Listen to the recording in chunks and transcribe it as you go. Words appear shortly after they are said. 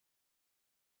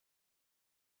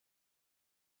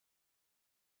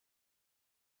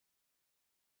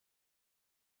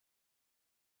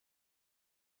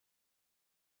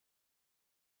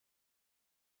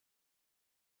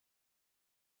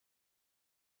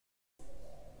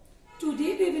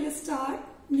start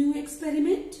new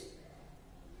experiment.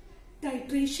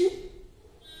 Titration.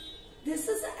 This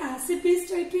is an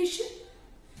acid-base titration.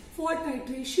 For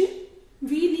titration,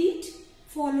 we need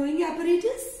following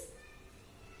apparatus: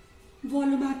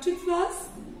 volumetric flask,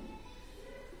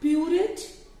 burette,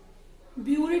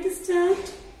 burette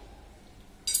stand,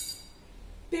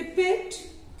 pipette,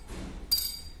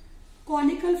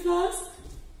 conical flask,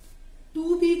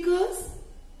 2 beakers,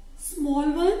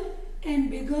 small one and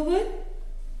bigger one.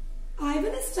 I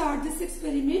will start this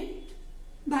experiment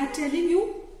by telling you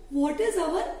what is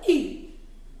our aim.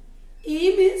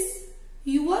 Aim is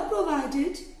you are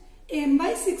provided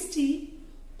m/60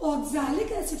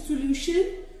 oxalic acid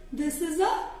solution. This is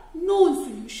a known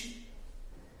solution.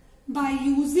 By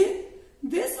using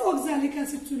this oxalic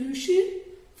acid solution,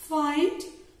 find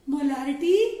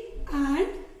molarity and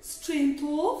strength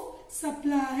of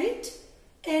supplied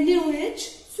NaOH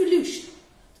solution.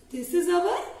 This is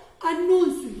our unknown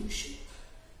solution.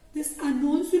 This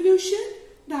unknown solution,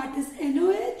 that is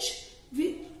NaOH,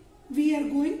 we are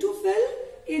going to fill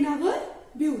in our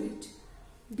burette.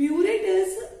 Burette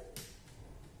is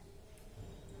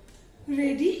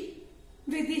ready.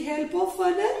 With the help of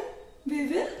funnel, we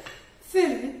will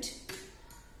fill it.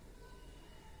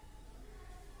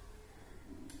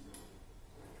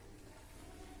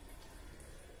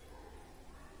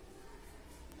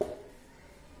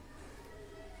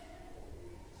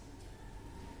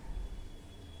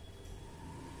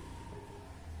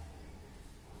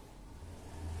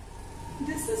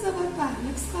 This is our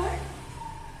parallax card.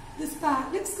 This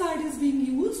parallax card is being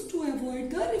used to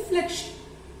avoid the reflection.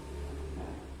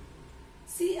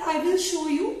 See, I will show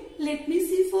you. Let me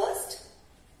see first.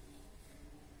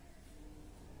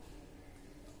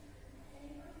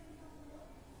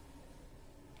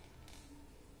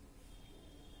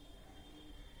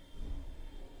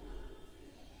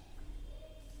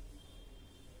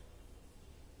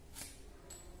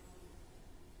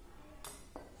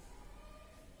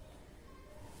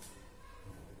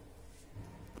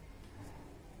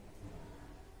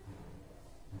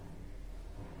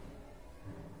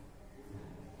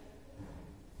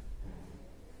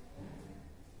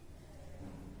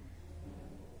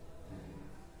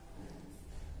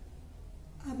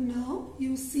 Now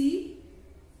you see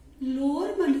lower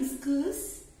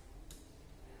meniscus.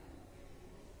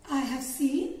 I have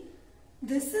seen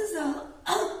this is a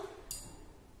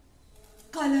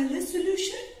colorless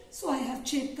solution, so I have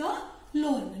checked the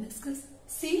lower meniscus.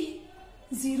 See,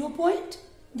 0 point.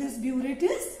 This burette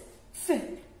is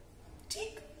filled.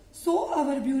 So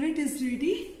our burette is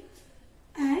ready,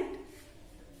 and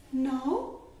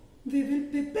now we will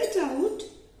pipette out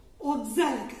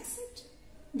oxalic acid.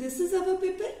 This is our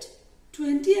pipette,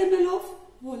 20 ml of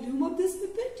volume of this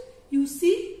pipette. You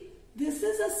see, this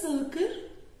is a circle.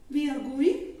 We are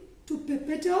going to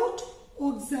pipette out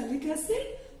oxalic acid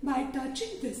by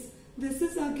touching this. This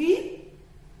is again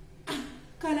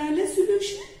colorless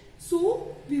solution.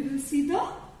 So, we will see the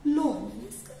lower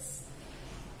meniscus.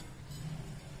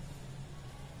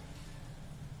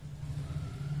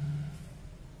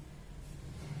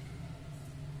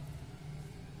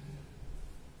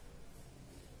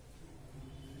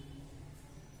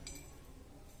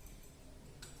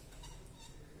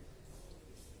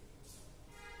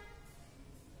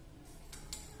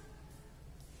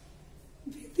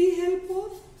 With the help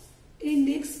of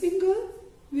index finger,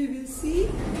 we will see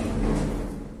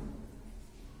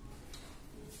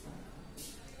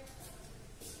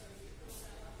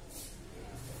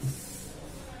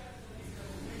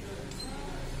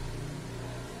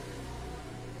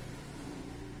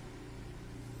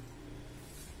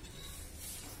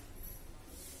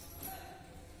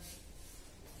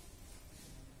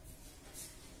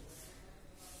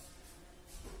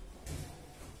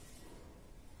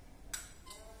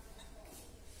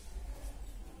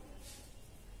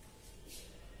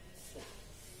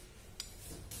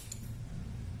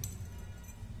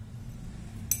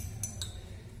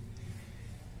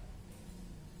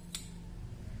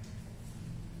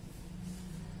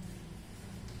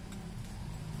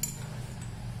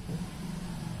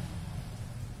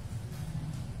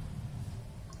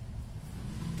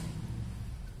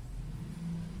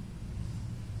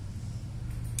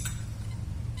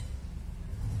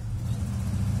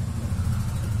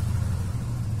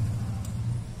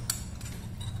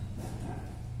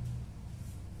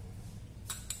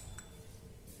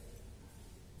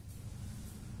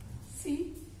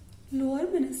lower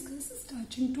meniscus is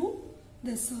touching to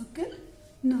the circle.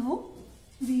 Now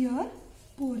we are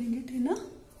pouring it in a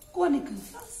conical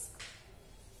flask.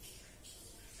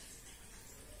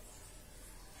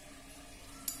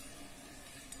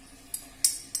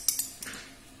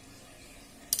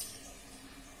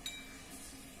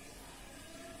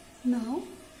 Now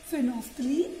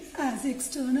phenolphthalein as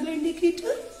external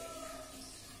indicator,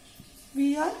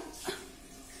 we are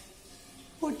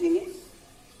putting in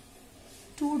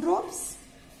 2 drops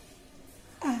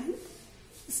and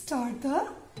start the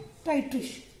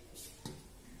titration.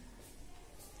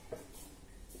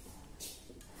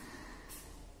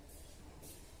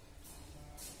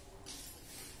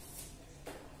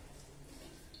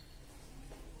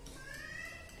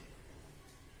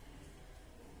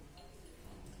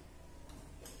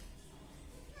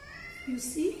 You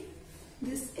see,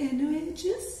 this NaOH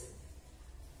is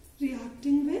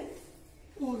reacting with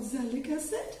oxalic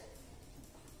acid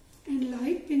and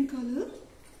light pink color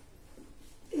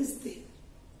is there.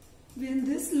 When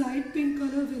this light pink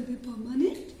color will be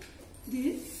permanent,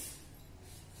 this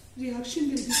reaction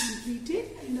will be completed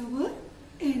and our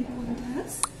end point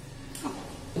has come.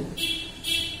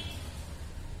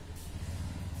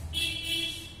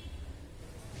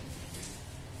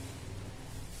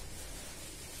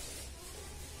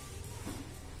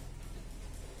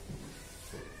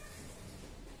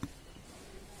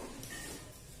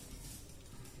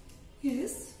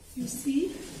 Yes, you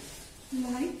see,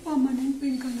 light permanent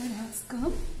pink color has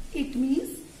come. It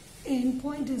means end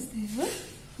point is there.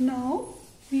 Now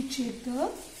we check the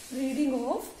reading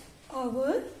of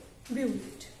our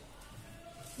bullet.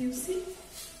 You see,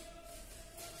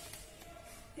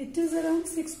 it is around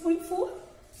 6.4.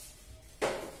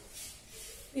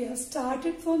 We have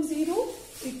started from 0.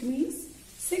 It means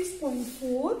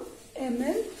 6.4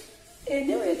 ml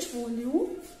NaOH volume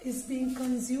is being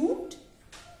consumed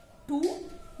to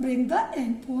bring the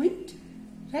end point,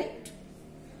 right?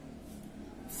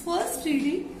 First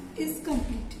reading is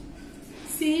complete.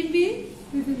 Same way,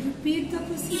 we will repeat the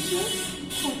procedure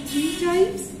for 3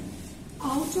 times.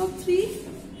 Out of 3,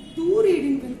 2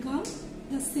 reading will come.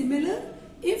 The similar,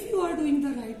 if you are doing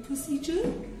the right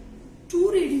procedure,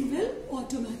 2 reading will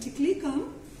automatically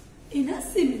come in a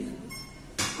similar way.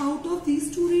 Out of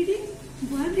these 2 reading,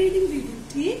 1 reading we will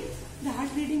take.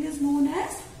 That reading is known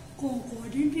as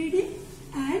concordant reading,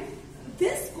 and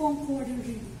this concordant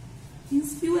reading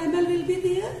means few ml will be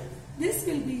there. This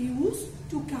will be used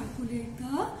to calculate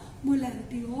the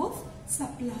molarity of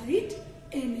supplied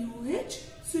NaOH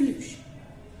solution.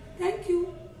 Thank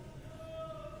you.